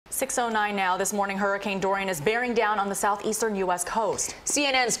6:09 now. This morning, Hurricane Dorian is bearing down on the southeastern U.S. coast.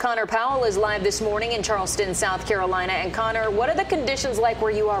 CNN's Conor Powell is live this morning in Charleston, South Carolina. And Conor, what are the conditions like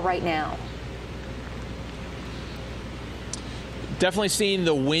where you are right now? Definitely seeing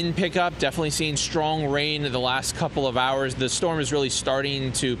the wind pick up, definitely seeing strong rain in the last couple of hours. The storm is really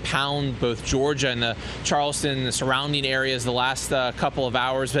starting to pound both Georgia and the Charleston, the surrounding areas the last couple of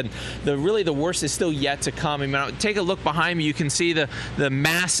hours. But really the worst is still yet to come. I mean, take a look behind me. You can see the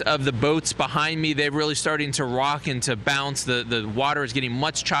mass of the boats behind me. They're really starting to rock and to bounce. The water is getting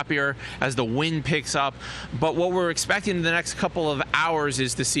much choppier as the wind picks up. But what we're expecting in the next couple of hours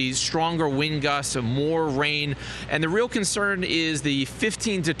is to see stronger wind gusts, more rain. And the real concern is the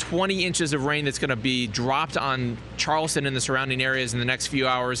 15 to 20 inches of rain that's going to be dropped on Charleston and the surrounding areas in the next few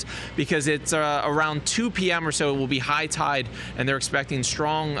hours, because it's around 2 p.m. or so it will be high tide, and they're expecting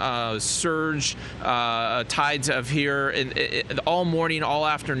strong surge tides of here all morning, all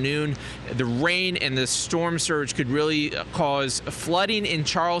afternoon. The rain and the storm surge could really cause flooding in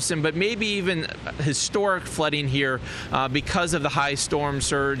Charleston, but maybe even historic flooding here because of the high storm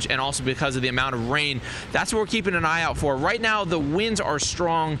surge and also because of the amount of rain. That's what we're keeping an eye out for. Right now, the winds are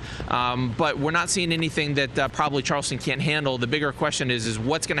strong, but we're not seeing anything that probably Charleston can't handle. The bigger question is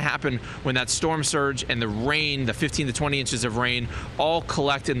what's going to happen when that storm surge and the rain, the 15 to 20 inches of rain, all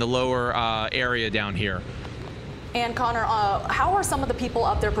collect in the lower area down here. And Conor, how are some of the people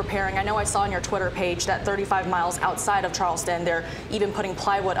up there preparing? I know I saw on your Twitter page that 35 miles outside of Charleston, they're even putting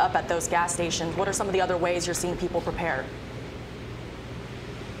plywood up at those gas stations. What are some of the other ways you're seeing people prepare?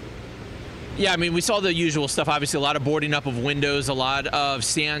 Yeah, I mean, we saw the usual stuff. Obviously, a lot of boarding up of windows, a lot of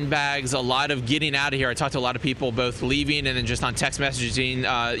sandbags, a lot of getting out of here. I talked to a lot of people both leaving and then just on text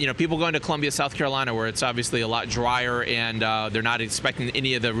messaging. People going to Columbia, South Carolina, where it's obviously a lot drier and they're not expecting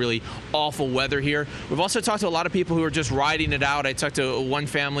any of the really awful weather here. We've also talked to a lot of people who are just riding it out. I talked to one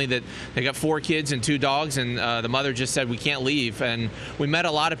family that they got 4 kids and 2 dogs, and the mother just said, we can't leave. And we met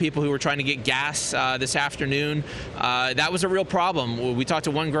a lot of people who were trying to get gas this afternoon. That was a real problem. We talked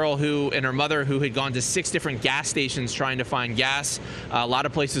to one girl who and her mother who had gone to 6 different gas stations trying to find gas. A lot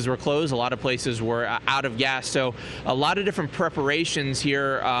of places were closed. A lot of places were out of gas. So a lot of different preparations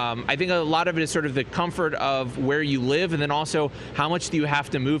here. I think a lot of it is sort of the comfort of where you live, and then also how much do you have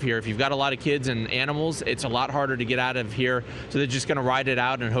to move here. If you've got a lot of kids and animals, it's a lot harder to get out of here. So they're just going to ride it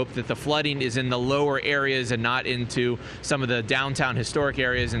out and hope that the flooding is in the lower areas and not into some of the downtown historic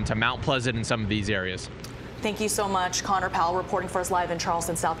areas, into Mount Pleasant and some of these areas. Thank you so much, Conor Powell, reporting for us live in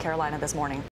Charleston, South Carolina this morning.